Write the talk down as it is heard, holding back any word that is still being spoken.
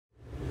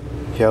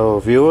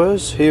Hello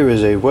viewers, here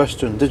is a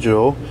Western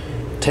Digital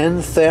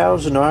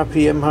 10,000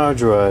 RPM hard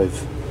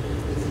drive.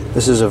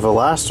 This is a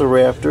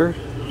VelociRaptor,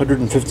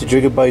 150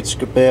 gigabytes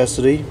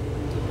capacity,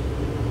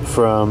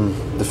 from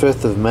the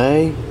 5th of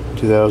May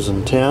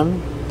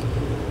 2010,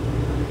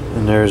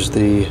 and there's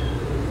the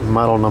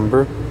model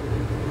number.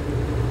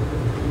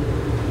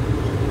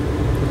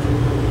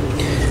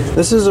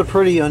 This is a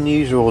pretty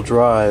unusual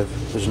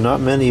drive. There's not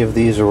many of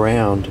these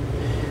around.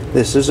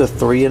 This is a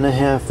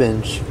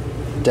 3.5-inch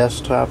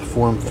desktop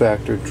form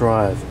factor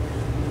drive.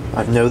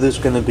 I know there's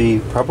going to be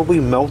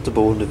probably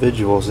multiple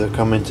individuals that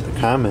come into the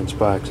comments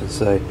box and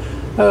say,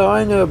 "Oh,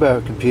 I know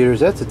about computers,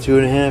 that's a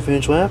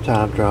 2.5-inch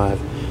laptop drive."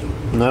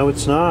 No,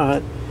 it's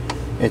not.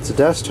 It's a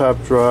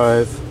desktop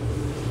drive.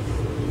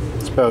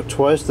 It's about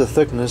twice the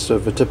thickness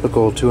of a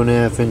typical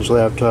 2.5-inch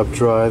laptop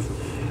drive,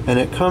 and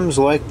it comes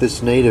like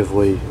this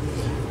natively.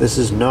 This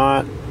is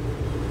not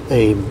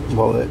a,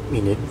 well, I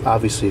mean, it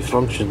obviously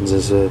functions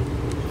as a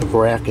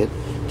bracket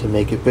to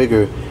make it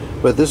bigger,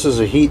 but this is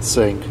a heat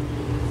sink.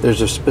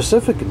 There's a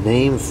specific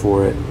name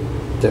for it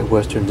that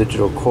Western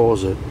Digital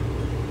calls it.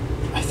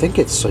 I think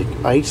it's like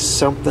ice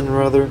something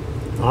or other.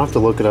 I'll have to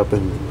look it up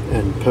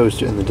and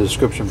post it in the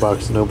description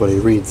box so nobody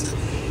reads.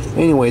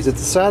 Anyways,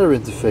 it's a solder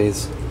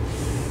interface,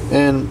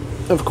 and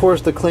of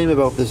course the claim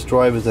about this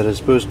drive is that it's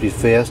supposed to be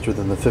faster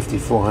than the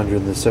 5400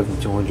 and the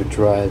 7200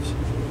 drives.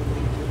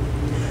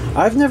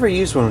 I've never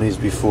used one of these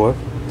before.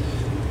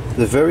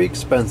 They're very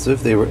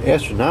expensive. They were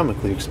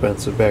astronomically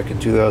expensive back in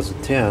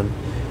 2010,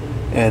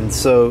 and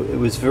so it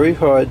was very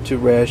hard to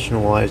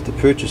rationalize the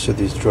purchase of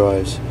these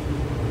drives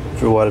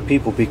for a lot of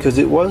people, because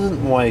it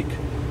wasn't like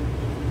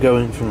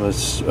going from a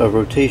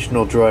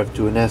rotational drive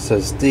to an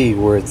SSD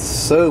where it's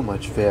so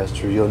much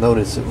faster. You'll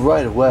notice it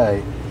right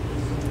away,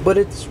 but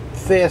it's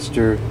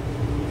faster,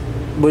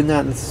 but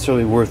not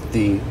necessarily worth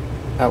the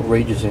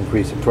outrageous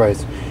increase in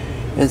price.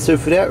 And so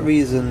for that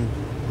reason,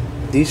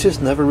 these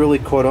just never really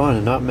caught on,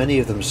 and not many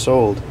of them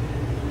sold.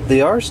 They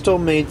are still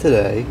made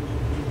today,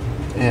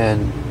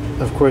 and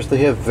of course they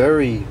have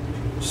very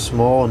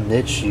small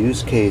niche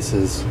use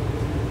cases.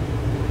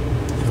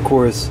 Of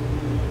course,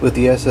 with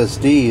the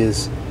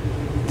SSDs,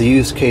 the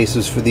use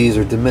cases for these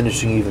are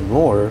diminishing even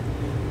more,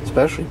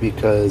 especially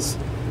because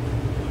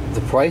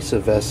the price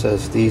of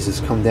SSDs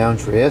has come down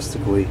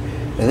drastically,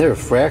 and they're a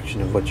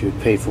fraction of what you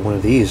would pay for one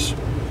of these,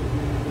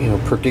 you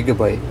know, per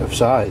gigabyte of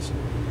size.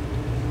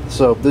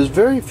 So there's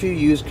very few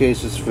use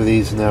cases for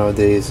these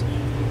nowadays.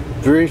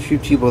 Very few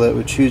people that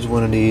would choose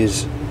one of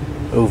these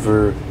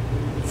over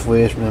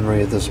flash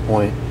memory at this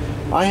point.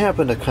 I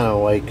happen to kind of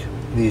like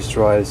these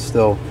drives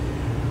still.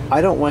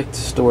 I don't like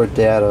to store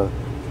data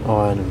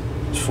on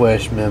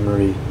flash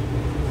memory.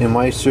 In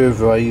my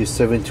server I use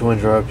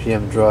 7200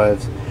 RPM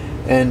drives,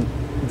 and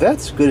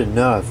that's good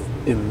enough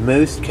in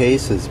most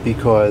cases,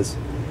 because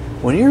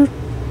when you're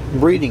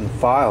reading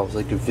files,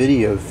 like a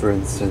video for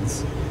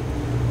instance,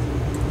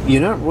 you're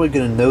not really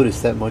going to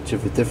notice that much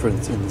of a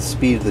difference in the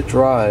speed of the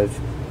drive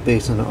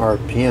based on the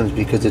RPMs,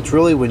 because it's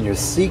really when you're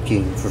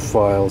seeking for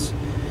files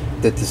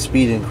that the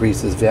speed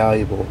increase is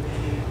valuable.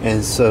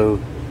 And so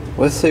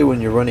let's say when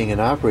you're running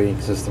an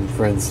operating system,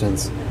 for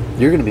instance,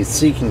 you're going to be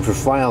seeking for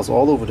files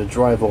all over the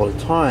drive all the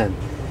time,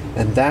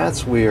 and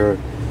that's where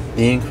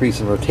the increase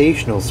in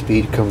rotational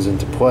speed comes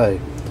into play.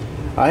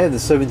 I have the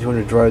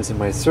 7200 drives in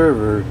my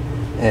server,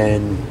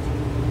 and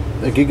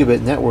a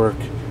gigabit network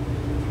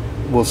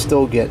will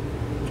still get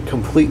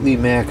completely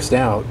maxed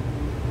out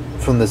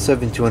from the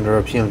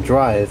 7200 RPM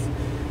drive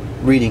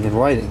reading and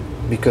writing,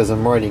 because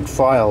I'm writing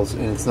files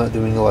and it's not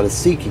doing a lot of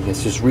seeking,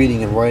 it's just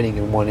reading and writing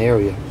in one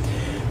area.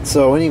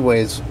 So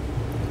anyways,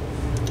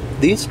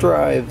 these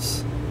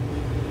drives,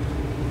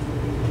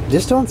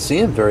 just don't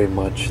see them very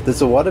much.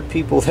 There's a lot of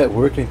people that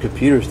work in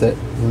computers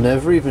that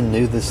never even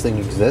knew this thing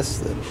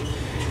existed.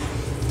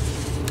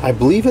 I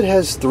believe it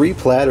has 3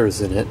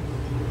 platters in it.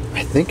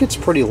 I think it's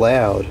pretty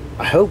loud.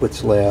 I hope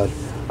it's loud.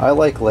 I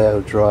like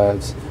loud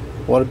drives.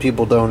 A lot of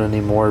people don't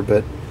anymore,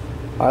 but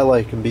I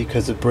like them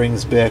because it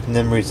brings back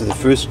memories of the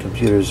first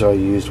computers I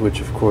used, which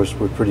of course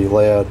were pretty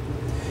loud.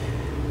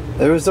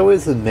 There was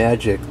always the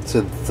magic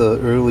to the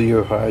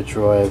earlier hard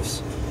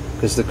drives,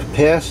 because the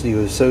capacity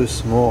was so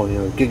small, you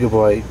know,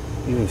 gigabyte,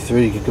 even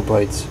 30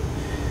 gigabytes,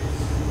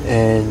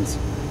 and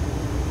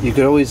you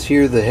could always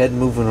hear the head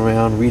moving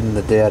around reading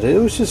the data. It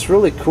was just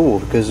really cool,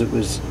 because it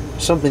was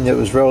something that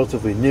was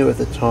relatively new at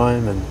the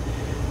time, and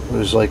it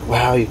was like,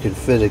 wow, you could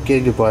fit a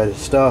gigabyte of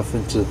stuff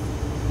into,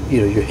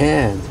 you know, your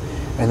hand,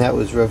 and that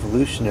was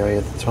revolutionary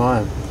at the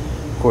time.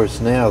 Of course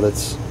now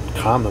that's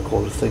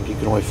comical to think you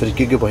can only fit a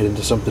gigabyte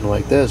into something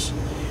like this.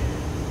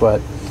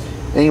 But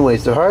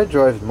anyways, the hard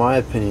drive, in my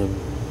opinion,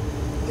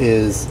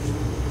 is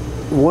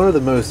one of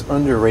the most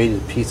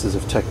underrated pieces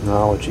of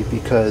technology,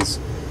 because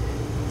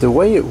the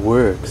way it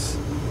works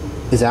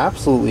is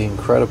absolutely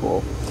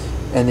incredible.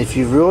 And if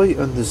you really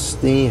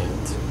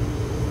understand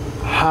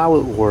how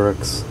it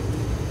works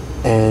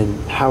and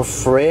how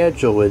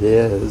fragile it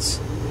is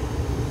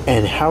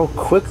and how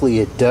quickly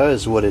it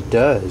does what it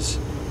does,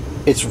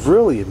 it's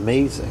really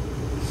amazing.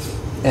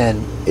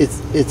 And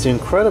it's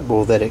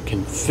incredible that it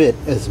can fit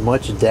as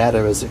much data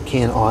as it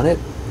can on it,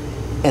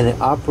 and it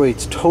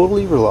operates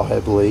totally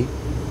reliably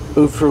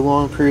over a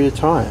long period of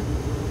time.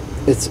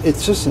 It's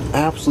just an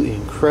absolutely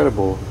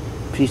incredible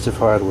piece of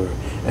hardware.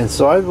 And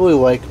so I really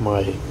like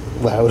my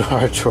loud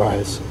hard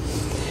drives.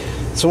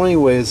 So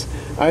anyways,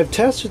 I've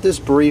tested this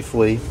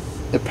briefly.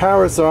 It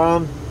powers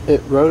on,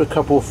 it wrote a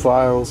couple of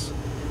files,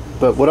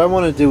 but what I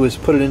want to do is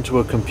put it into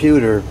a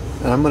computer,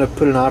 and I'm going to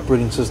put an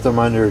operating system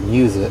under and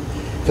use it,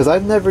 because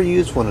I've never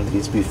used one of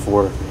these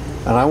before,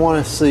 and I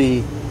want to see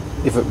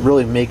if it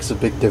really makes a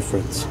big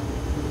difference.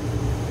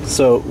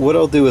 So what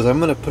I'll do is I'm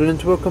going to put it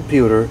into a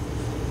computer.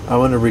 I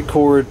want to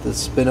record the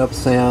spin up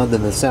sound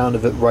and the sound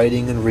of it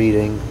writing and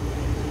reading,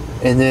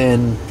 and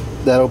then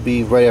that'll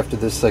be right after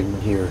this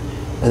segment here.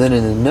 And then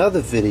in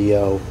another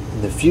video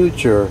in the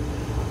future,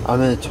 I'm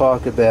going to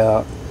talk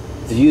about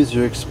the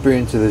user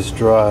experience of this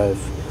drive.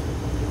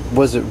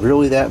 Was it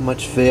really that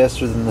much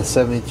faster than the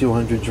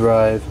 7200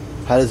 drive?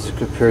 How does it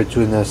compare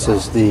to an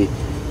SSD?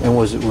 And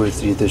was it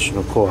worth the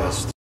additional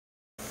cost?